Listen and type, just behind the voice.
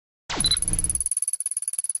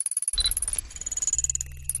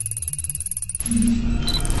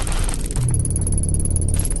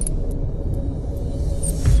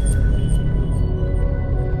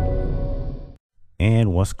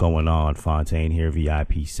everyone, what's going on? Fontaine here,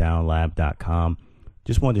 VIPSoundLab.com.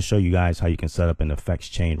 Just wanted to show you guys how you can set up an effects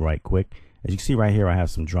chain right quick. As you can see right here, I have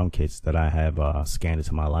some drum kits that I have scanned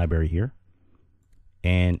into my library here.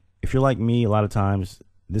 And if you're like me, a lot of times,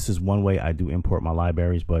 this is one way I do import my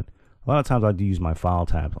libraries, but a lot of times I do use my file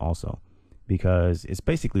tabs also, because it's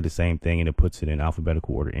basically the same thing and it puts it in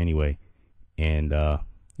alphabetical order anyway. And,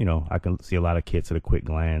 you know, I can see a lot of kits at a quick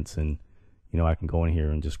glance, and you know, I can go in here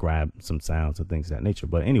and just grab some sounds and things of that nature.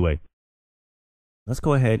 But anyway, let's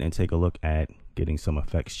go ahead and take a look at getting some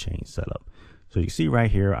effects chains set up. So you can see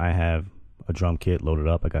right here, I have a drum kit loaded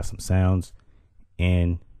up. I got some sounds,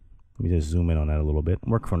 and let me just zoom in on that a little bit.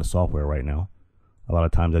 I'm working from the software right now. A lot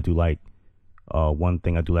of times I do like, one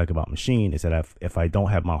thing I do like about Maschine is that if I don't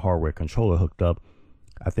have my hardware controller hooked up,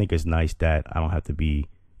 I think it's nice that I don't have to be,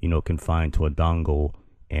 you know, confined to a dongle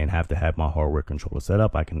and have to have my hardware controller set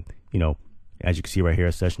up. I can, you know, as you can see right here,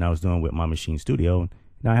 a session I was doing with my Maschine Studio.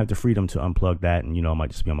 Now I have the freedom to unplug that, and, you know, I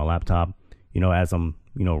might just be on my laptop. You know, as I'm,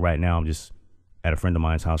 you know, right now I'm just at a friend of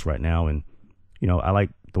mine's house right now, and, you know, I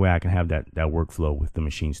like the way I can have that workflow with the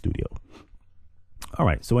Maschine Studio. All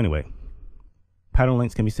right, so anyway, pattern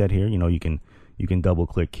lengths can be set here. You know, you can double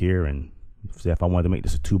click here, and say if I wanted to make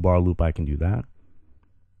this a 2-bar loop, I can do that.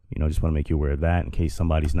 You know, just want to make you aware of that in case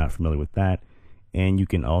somebody's not familiar with that. And you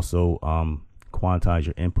can also quantize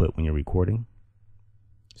your input when you're recording.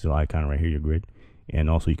 So icon right here, your grid. And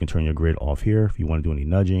also you can turn your grid off here if you want to do any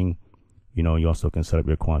nudging. You know, you also can set up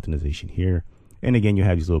your quantization here. And again, you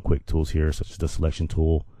have these little quick tools here, such as the selection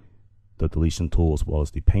tool, the deletion tool, as well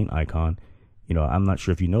as the paint icon. You know, I'm not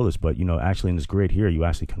sure if you know this, but, you know, actually in this grid here, you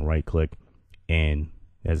actually can right click, and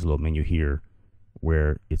there's a little menu here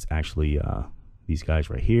where it's actually these guys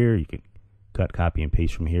right here. You can cut, copy, and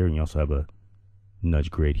paste from here. And you also have a nudge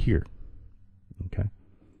grid here. Okay,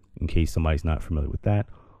 in case somebody's not familiar with that.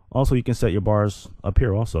 Also, you can set your bars up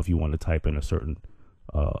here also if you want to type in a certain,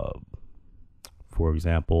 for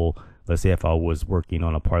example, let's say if I was working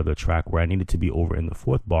on a part of the track where I needed to be over in the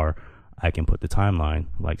 4th bar, I can put the timeline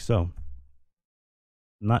like so.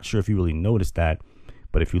 Not sure if you really noticed that,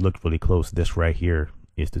 but if you look really close, this right here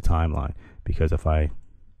is the timeline, because if I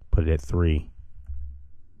put it at 3,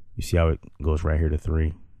 you see how it goes right here to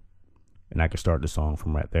 3, and I can start the song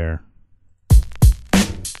from right there.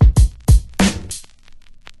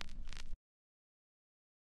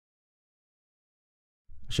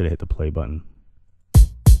 Should have hit the play button.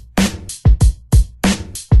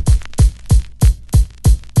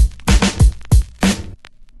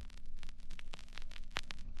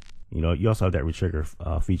 You know, you also have that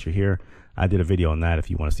retrigger feature here. I did a video on that if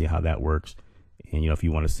you want to see how that works. And, you know, if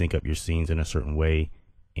you want to sync up your scenes in a certain way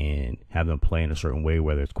and have them play in a certain way,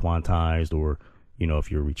 whether it's quantized or, you know, if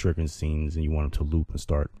you're retriggering scenes and you want them to loop and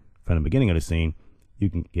start from the beginning of the scene, you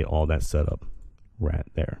can get all that set up right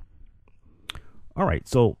there. All right,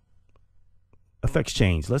 so effects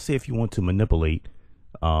chains. Let's say if you want to manipulate,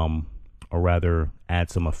 or rather add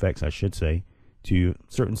some effects, I should say, to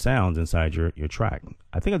certain sounds inside your track.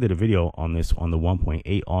 I think I did a video on this on the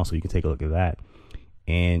 1.8 also. You can take a look at that.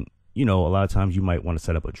 And, you know, a lot of times you might want to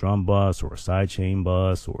set up a drum bus or a sidechain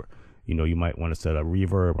bus, or, you know, you might want to set up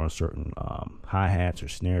reverb on certain hi-hats or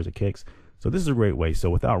snares or kicks. So this is a great way. So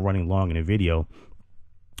without running long in a video,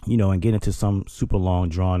 you know, and get into some super long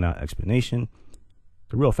drawn out explanation,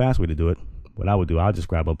 the real fast way to do it, what I would do, I'll just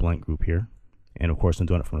grab a blank group here. And of course, I'm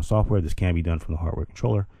doing it from the software. This can be done from the hardware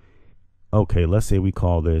controller. Okay, let's say we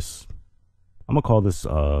call this, I'm gonna call this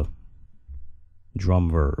drum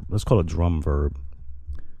verb. Let's call it drum verb.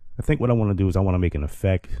 I think what I want to do is I want to make an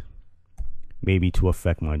effect, maybe to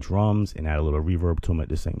affect my drums and add a little reverb to them at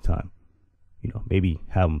the same time. You know, maybe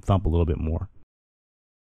have them thump a little bit more.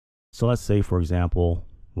 So let's say, for example,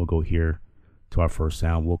 we'll go here to our first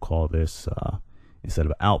sound. We'll call this, instead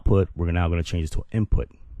of output, we're now going to change it to input.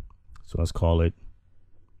 So let's call it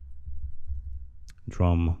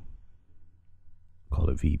drum, call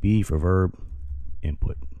it VB for verb,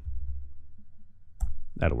 input.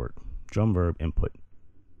 That'll work. Drum verb input.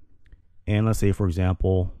 And let's say, for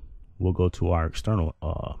example, we'll go to our external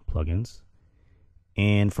plugins.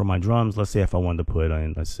 And for my drums, let's say if I wanted to put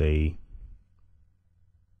in, let's say,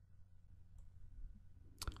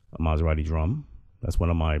 a Maserati drum. That's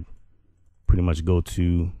one of my pretty much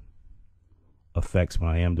go-to effects when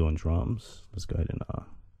I am doing drums. Let's go ahead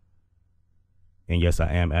and yes,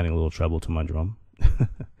 I am adding a little treble to my drum, in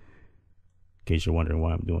case you're wondering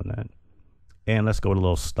why I'm doing that. And let's go with a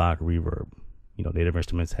little stock reverb. You know, Native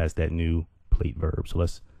Instruments has that new plate verb, so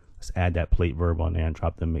let's add that plate verb on there and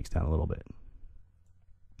drop the mix down a little bit.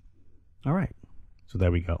 All right, so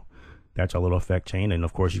there we go. That's our little effect chain. And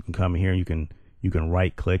of course, you can come here and you can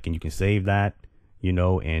right click and you can save that. you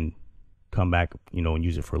know, and come back, you know, and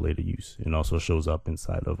use it for later use. It also shows up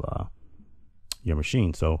inside of your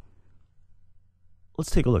machine. So let's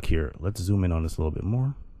take a look here. Let's zoom in on this a little bit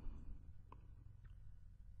more.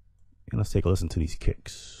 And let's take a listen to these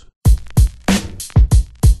kicks.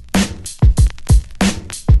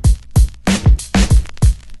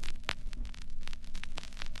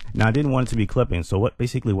 Now I didn't want it to be clipping, so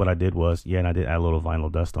basically what I did was, and I did add a little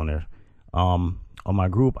vinyl dust on there. On my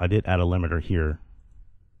group, I did add a limiter here.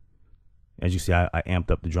 As you see, I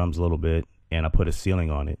amped up the drums a little bit, and I put a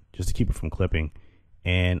ceiling on it just to keep it from clipping.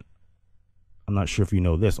 And I'm not sure if you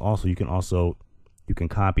know this. Also, you can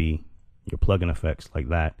copy your plugin effects like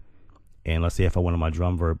that. And let's say if I went on my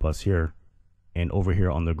drum verb bus here, and over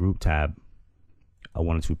here on the group tab, I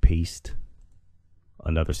wanted to paste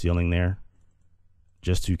another ceiling there,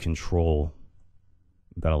 just to control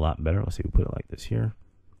that a lot better. Let's see, we put it like this here.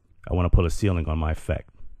 I want to put a ceiling on my effect,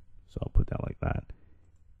 so I'll put that like that.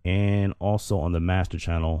 And also on the master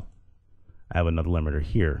channel, I have another limiter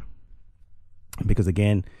here, because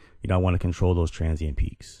again, you know, I want to control those transient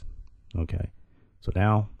peaks. Okay, so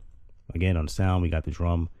now again on the sound, we got the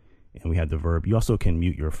drum and we have the verb. You also can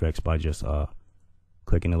mute your effects by just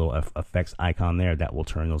clicking the little effects icon there. That will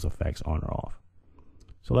turn those effects on or off.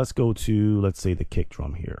 So let's go to, let's say, the kick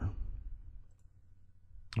drum here.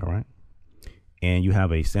 All right. And you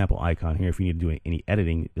have a sample icon here. If you need to do any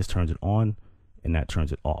editing, this turns it on and that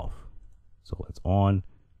turns it off. So it's on.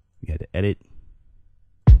 You had to edit.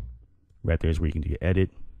 Right there is where you can do your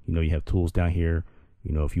edit. You know, you have tools down here.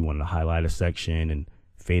 You know, if you wanted to highlight a section and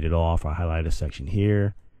fade it off, or highlight a section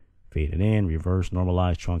here, fade it in, reverse,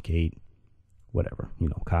 normalize, truncate, whatever, you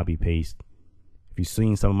know, copy, paste. If you've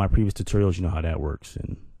seen some of my previous tutorials, you know how that works.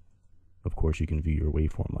 And of course, you can view your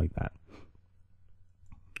waveform like that.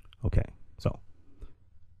 Okay, so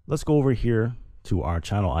let's go over here to our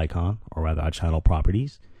channel icon, or rather our channel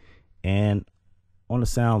properties. And on the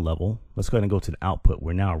sound level, let's go ahead and go to the output.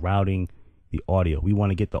 We're now routing the audio. We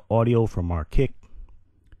want to get the audio from our kick,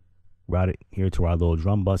 route it here to our little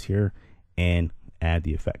drum bus here, and add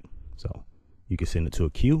the effect. So you can send it to a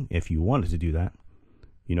queue if you wanted to do that.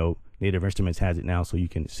 You know, Native Instruments has it now, so you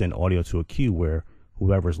can send audio to a queue where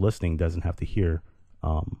whoever's listening doesn't have to hear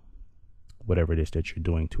whatever it is that you're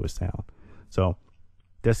doing to a sound. So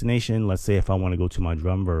destination, let's say if I want to go to my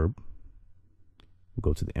drum verb, we'll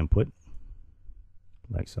go to the input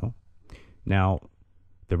like so. Now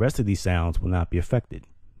the rest of these sounds will not be affected.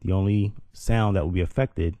 The only sound that will be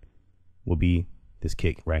affected will be this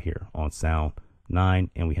kick right here on sound 9,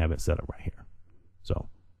 and we have it set up right here. So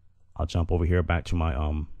I'll jump over here back to my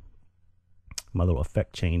my little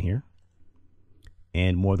effect chain here,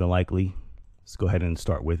 and more than likely, let's go ahead and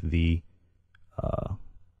start with the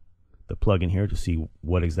plugin here to see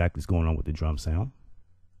what exactly is going on with the drum sound.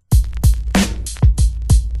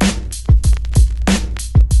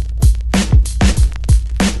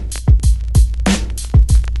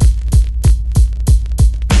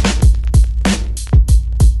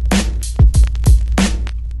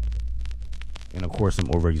 And of course, I'm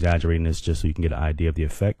over exaggerating this just so you can get an idea of the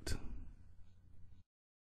effect.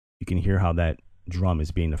 You can hear how that drum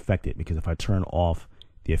is being affected, because if I turn off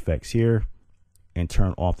the effects here and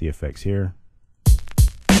turn off the effects here,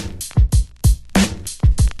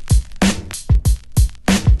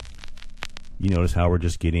 you notice how we're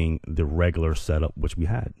just getting the regular setup which we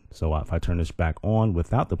had. So if I turn this back on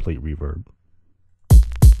without the plate reverb,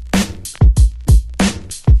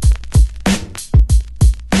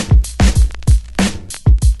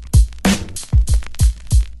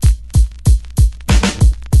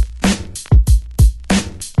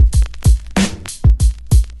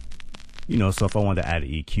 you know, so if I wanted to add an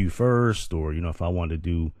EQ first, or, you know, if I wanted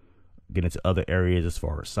to get into other areas as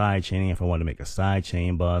far as side chaining, if I want to make a side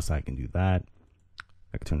chain bus, I can do that.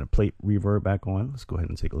 I can turn the plate reverb back on. Let's go ahead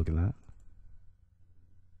and take a look at that.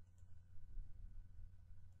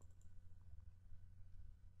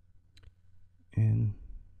 And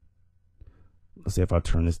let's say if I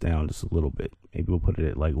turn this down just a little bit, maybe we'll put it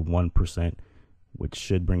at like 1%, which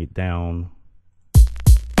should bring it down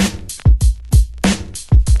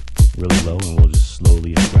really low, and we'll just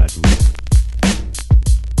slowly and gradually.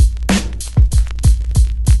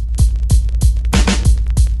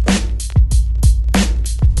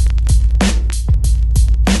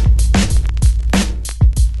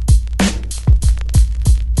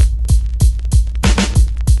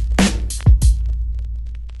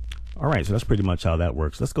 All right, so that's pretty much how that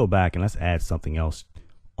works. Let's go back and let's add something else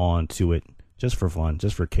onto it, just for fun,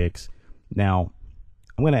 just for kicks. Now,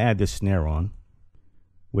 I'm going to add this snare on,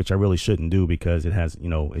 which I really shouldn't do because it has, you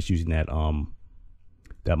know, it's using that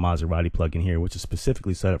that Maserati plugin here, which is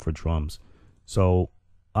specifically set up for drums. So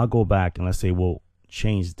I'll go back and let's say we'll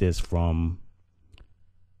change this from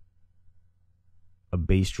a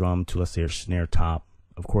bass drum to, let's say, a snare top.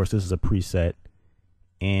 Of course, this is a preset.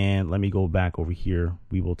 And let me go back over here.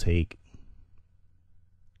 We will take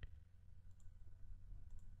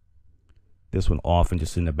this one off and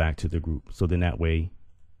just send it back to the group. So then that way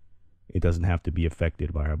it doesn't have to be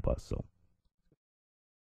affected by our bus. So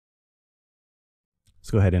let's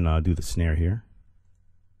go ahead and do the snare here.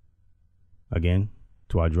 Again,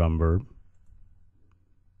 to our drum verb.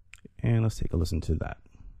 And let's take a listen to that.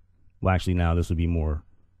 Well, actually now this would be more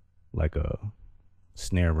like a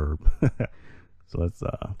snare verb. So let's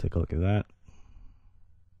take a look at that.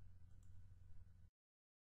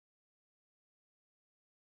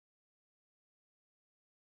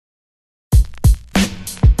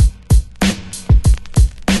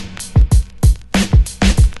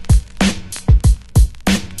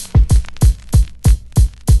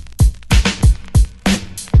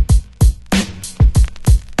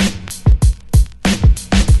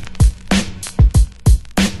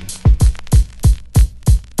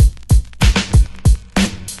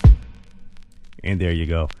 And there you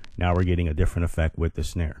go. Now we're getting a different effect with the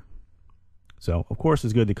snare. So of course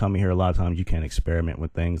it's good to come in here. A lot of times you can experiment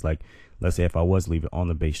with things, like let's say if I was leaving on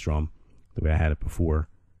the bass drum the way I had it before,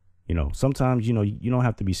 you know, sometimes, you know, you don't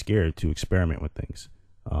have to be scared to experiment with things.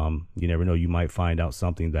 You never know, you might find out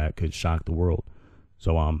something that could shock the world.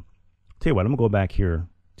 So tell you what, I'm gonna go back here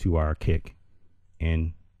to our kick, and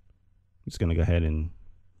I'm just gonna go ahead and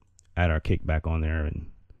add our kick back on there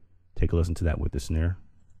and take a listen to that with the snare.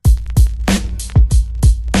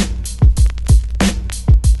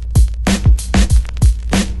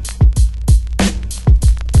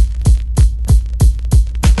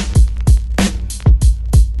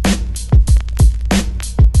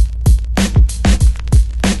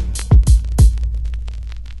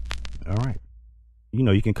 All right, you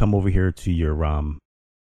know, you can come over here to your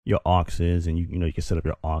auxes, and you know, you can set up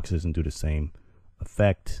your auxes and do the same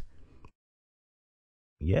effect.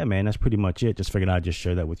 Yeah, man, that's pretty much it. Just figured I'd just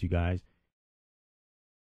share that with you guys.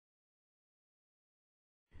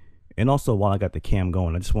 And also, while I got the cam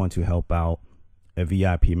going, I just wanted to help out a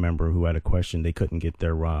VIP member who had a question. They couldn't get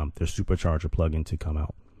their supercharger plugin to come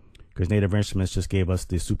out, because Native Instruments just gave us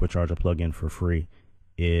the supercharger plugin for free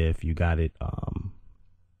if you got it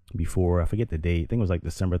before, I forget the date, I think it was like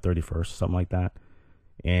December 31st, something like that.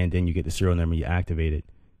 And then you get the serial number, you activate it.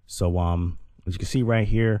 So as you can see right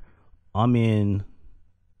here, I'm in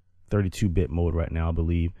 32-bit mode right now, I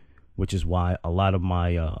believe, which is why a lot of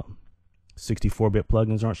my 64-bit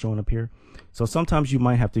plugins aren't showing up here. So sometimes you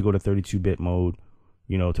might have to go to 32-bit mode,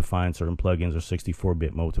 you know, to find certain plugins, or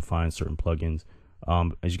 64-bit mode to find certain plugins.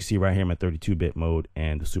 As you can see right here, I'm at 32-bit mode,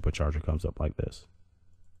 and the supercharger comes up like this.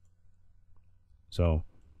 So,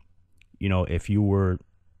 you know, if you were,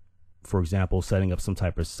 for example, setting up some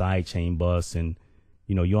type of sidechain bus, and,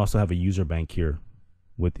 you know, you also have a user bank here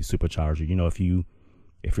with the supercharger. You know, if you're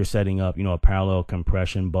setting up, you know, a parallel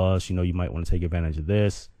compression bus, you know, you might want to take advantage of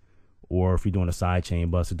this. Or if you're doing a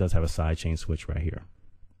sidechain bus, it does have a sidechain switch right here.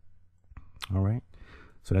 All right.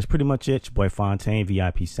 So that's pretty much it. Your boy Fontaine,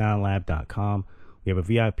 VIPSoundLab.com. We have a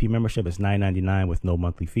VIP membership. It's $9.99 with no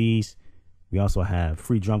monthly fees. We also have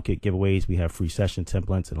free drum kit giveaways. We have free session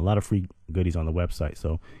templates and a lot of free goodies on the website.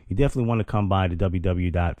 So you definitely want to come by to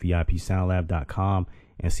www.vipsoundlab.com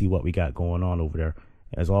and see what we got going on over there.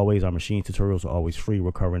 As always, our machine tutorials are always free.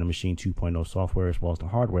 We're covering the Maschine 2.0 software as well as the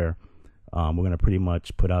hardware. We're going to pretty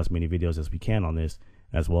much put out as many videos as we can on this,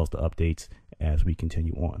 as well as the updates as we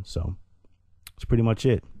continue on. So that's pretty much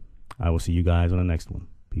it. I will see you guys on the next one.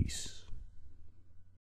 Peace.